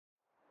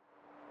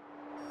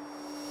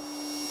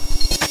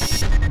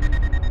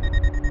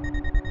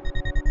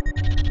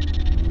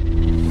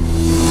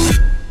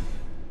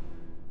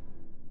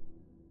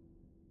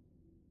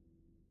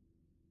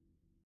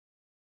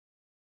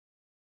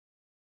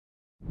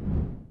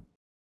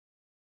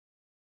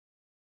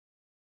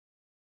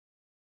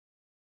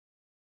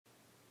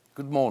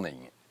Good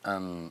morning,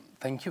 and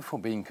thank you for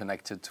being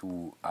connected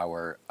to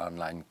our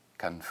online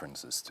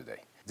conferences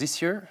today.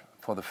 This year,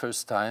 for the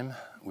first time,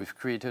 we've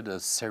created a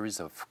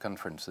series of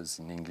conferences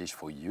in English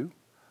for you,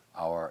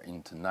 our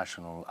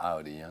international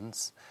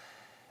audience,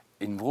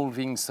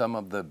 involving some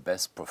of the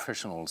best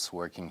professionals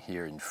working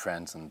here in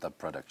France and Top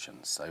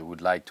Productions. I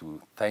would like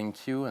to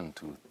thank you and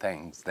to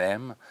thank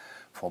them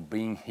for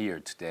being here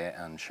today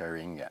and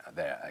sharing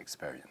their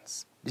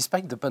experience.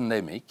 Despite the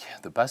pandemic,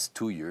 the past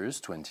 2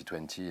 years,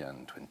 2020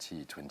 and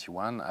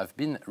 2021, have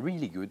been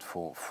really good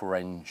for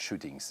foreign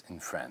shootings in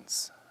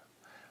France,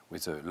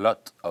 with a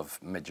lot of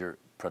major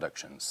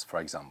productions. For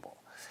example,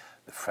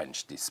 The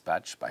French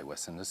Dispatch by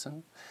Wes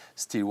Anderson,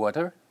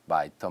 Stillwater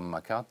by Tom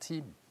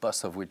McCarthy,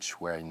 both of which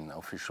were in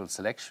official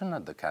selection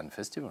at the Cannes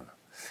Festival.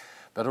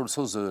 But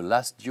also The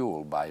Last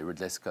Duel by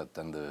Ridley Scott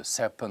and The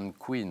Serpent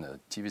Queen, a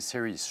TV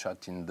series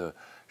shot in the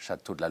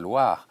Château de la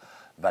Loire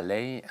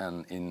Valley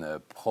and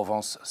in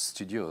Provence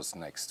Studios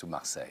next to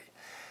Marseille.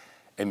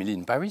 Emily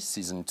in Paris,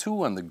 Season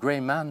 2, and The Grey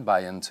Man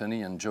by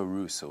Anthony and Joe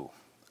Russo,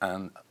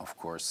 and of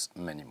course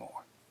many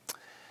more.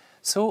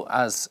 So,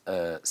 as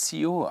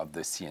CEO of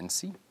the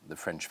CNC, the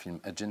French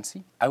Film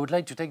Agency, I would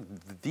like to take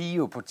the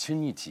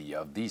opportunity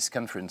of these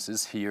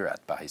conferences here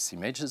at Paris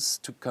Images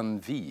to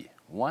convey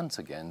once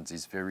again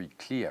this very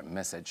clear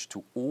message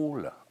to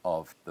all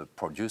of the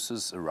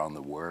producers around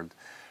the world.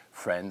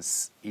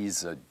 France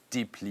is a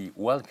deeply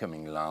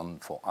welcoming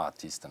land for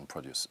artists and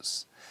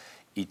producers.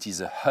 It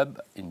is a hub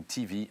in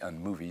TV and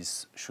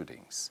movies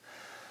shootings.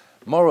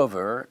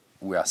 Moreover,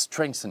 we are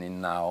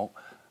strengthening now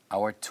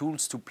our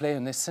tools to play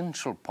an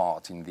essential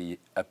part in the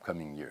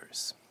upcoming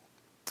years.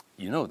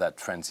 You know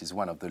that France is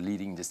one of the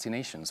leading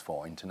destinations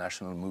for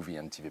international movie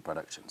and TV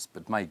productions,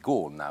 but my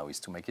goal now is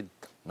to make it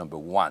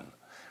 #1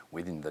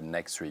 within the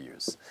next 3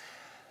 years.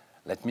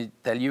 Let me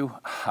tell you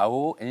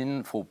how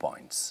in 4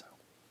 points.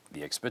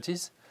 The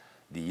expertise,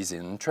 the easy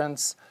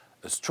entrance,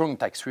 a strong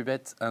tax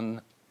rebate,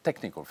 and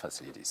technical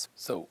facilities.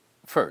 So,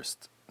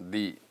 first,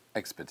 the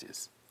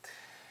expertise.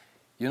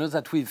 You know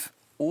that we've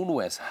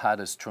always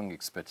had a strong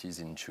expertise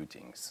in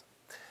shootings.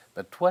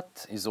 But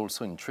what is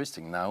also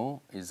interesting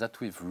now is that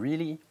we've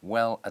really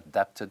well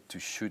adapted to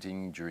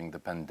shooting during the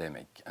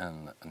pandemic,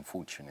 and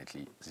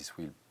unfortunately, this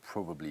will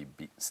probably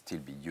still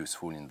be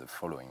useful in the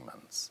following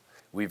months.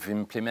 We've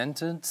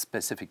implemented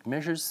specific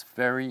measures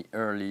very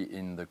early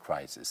in the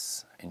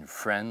crisis. In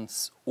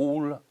France,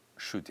 all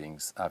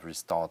shootings have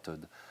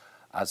restarted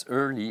as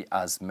early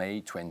as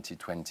May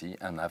 2020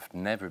 and have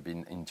never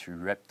been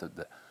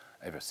interrupted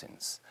ever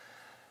since.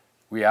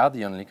 We are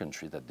the only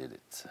country that did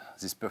it.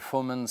 This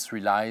performance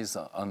relies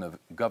on a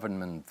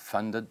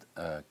government-funded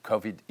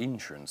COVID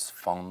insurance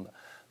fund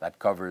that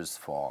covers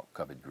for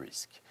COVID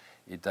risk.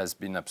 It has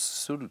been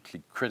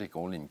absolutely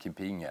critical in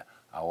keeping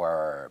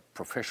our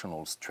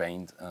professionals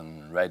trained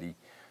and ready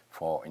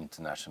for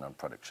international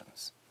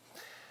productions.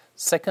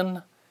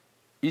 Second,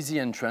 easy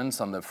entrance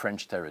on the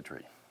French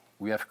territory.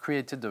 We have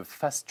created a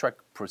fast-track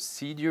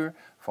procedure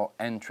for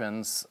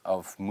entrance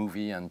of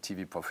movie and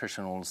TV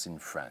professionals in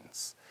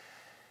France.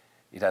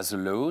 It has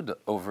allowed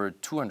over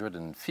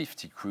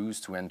 250 crews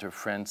to enter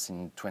France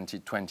in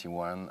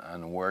 2021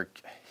 and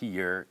work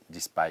here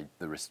despite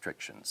the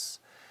restrictions.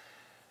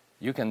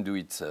 You can do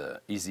it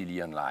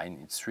easily online.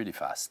 It's really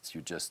fast.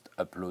 You just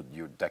upload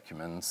your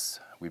documents,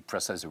 we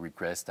process a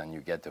request, and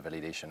you get a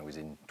validation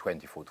within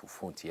 24 to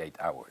 48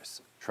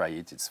 hours. Try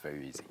it, it's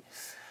very easy.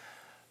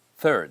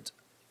 Third,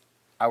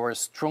 our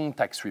strong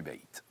tax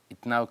rebate.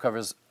 It now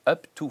covers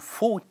up to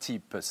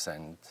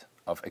 40%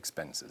 of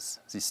expenses.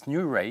 This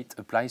new rate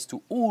applies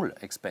to all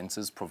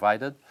expenses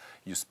provided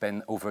you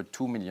spend over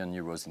 2 million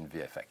euros in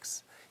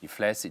VFX. If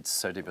less,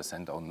 it's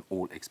 30% on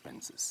all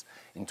expenses.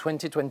 In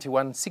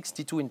 2021,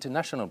 62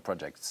 international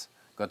projects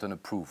got an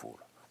approval,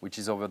 which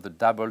is over the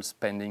double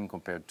spending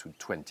compared to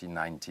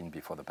 2019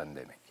 before the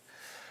pandemic.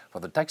 For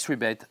the tax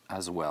rebate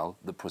as well,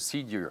 the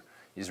procedure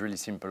is really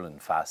simple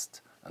and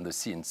fast, and the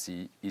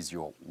CNC is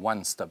your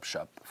one-stop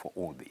shop for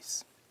all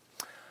this.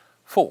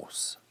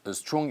 Fourth, a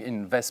strong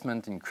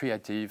investment in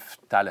creative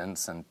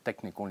talents and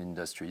technical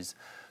industries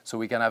so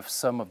we can have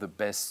some of the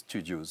best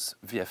studios,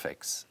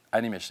 VFX,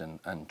 animation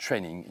and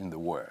training in the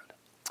world.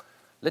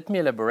 Let me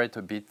elaborate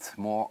a bit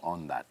more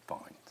on that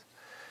point.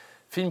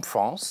 Film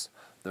France,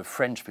 the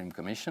French Film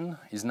Commission,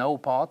 is now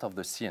part of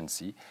the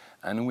CNC,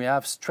 and we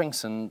have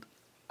strengthened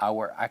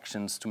our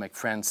actions to make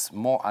France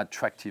more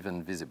attractive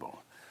and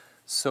visible.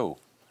 So,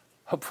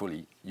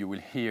 hopefully, you will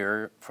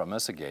hear from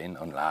us again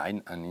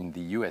online and in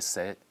the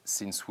USA,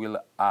 since we'll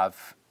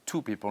have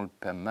 2 people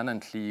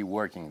permanently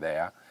working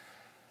there,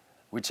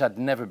 which had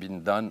never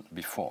been done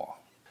before.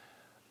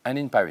 And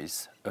in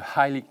Paris, a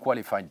highly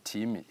qualified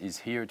team is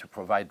here to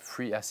provide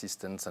free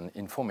assistance and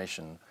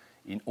information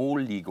in all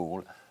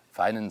legal,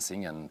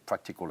 financing and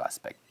practical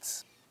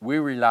aspects. We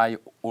rely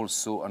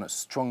also on a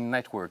strong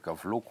network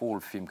of local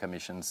film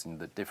commissions in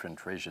the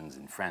different regions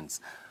in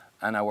France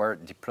and our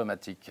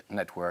diplomatic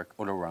network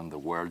all around the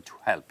world to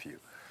help you.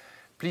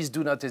 Please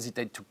do not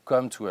hesitate to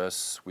come to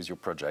us with your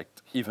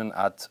project, even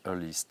at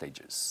early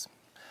stages.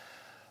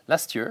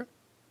 Last year,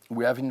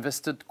 We have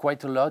invested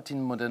quite a lot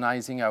in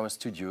modernizing our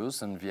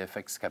studios and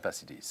VFX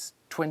capacities.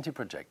 20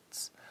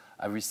 projects.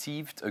 I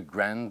received a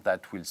grant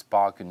that will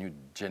spark a new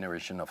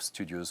generation of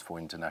studios for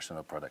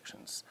international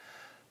productions.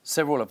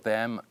 Several of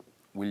them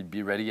will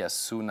be ready as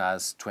soon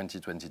as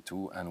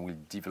 2022 and will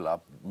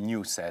develop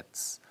new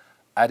sets,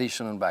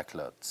 additional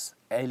backlots,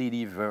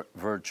 LED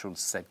virtual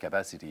set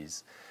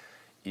capacities,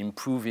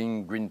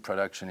 improving green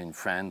production in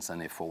France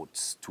and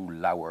efforts to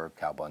lower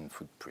carbon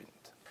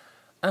footprint.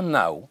 And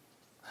now,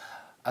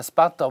 as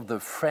part of the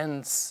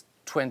France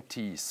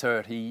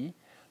 2030,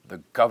 the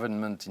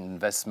government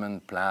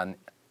investment plan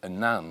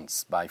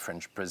announced by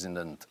French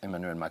President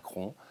Emmanuel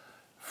Macron,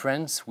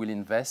 France will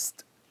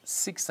invest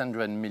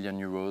 600 million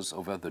euros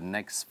over the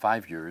next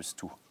 5 years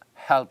to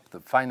help the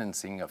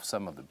financing of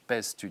some of the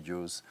best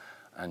studios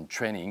and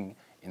training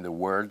in the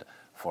world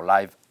for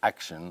live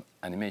action,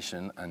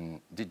 animation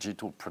and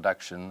digital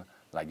production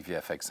like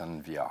VFX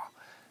and VR.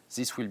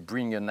 This will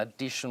bring an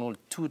additional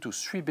 2 to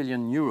 3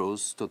 billion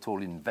euros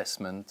total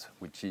investment,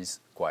 which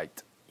is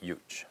quite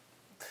huge.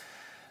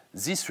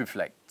 This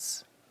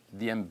reflects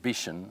the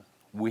ambition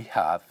we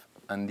have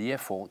and the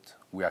effort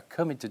we are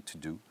committed to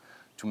do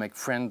to make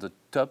France the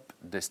top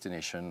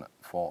destination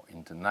for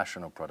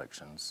international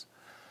productions.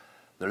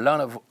 The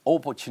lot of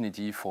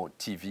opportunity for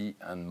TV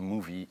and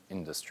movie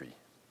industry.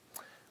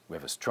 We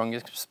have a strong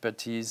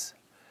expertise,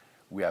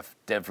 we have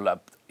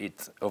developed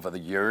it over the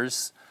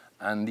years,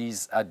 and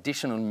these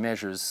additional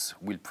measures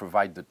will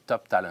provide the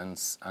top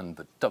talents and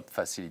the top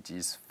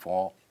facilities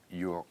for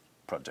your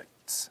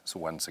projects. So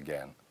once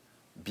again,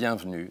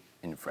 bienvenue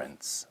in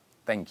France.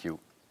 Thank you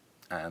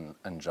and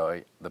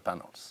enjoy the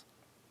panels.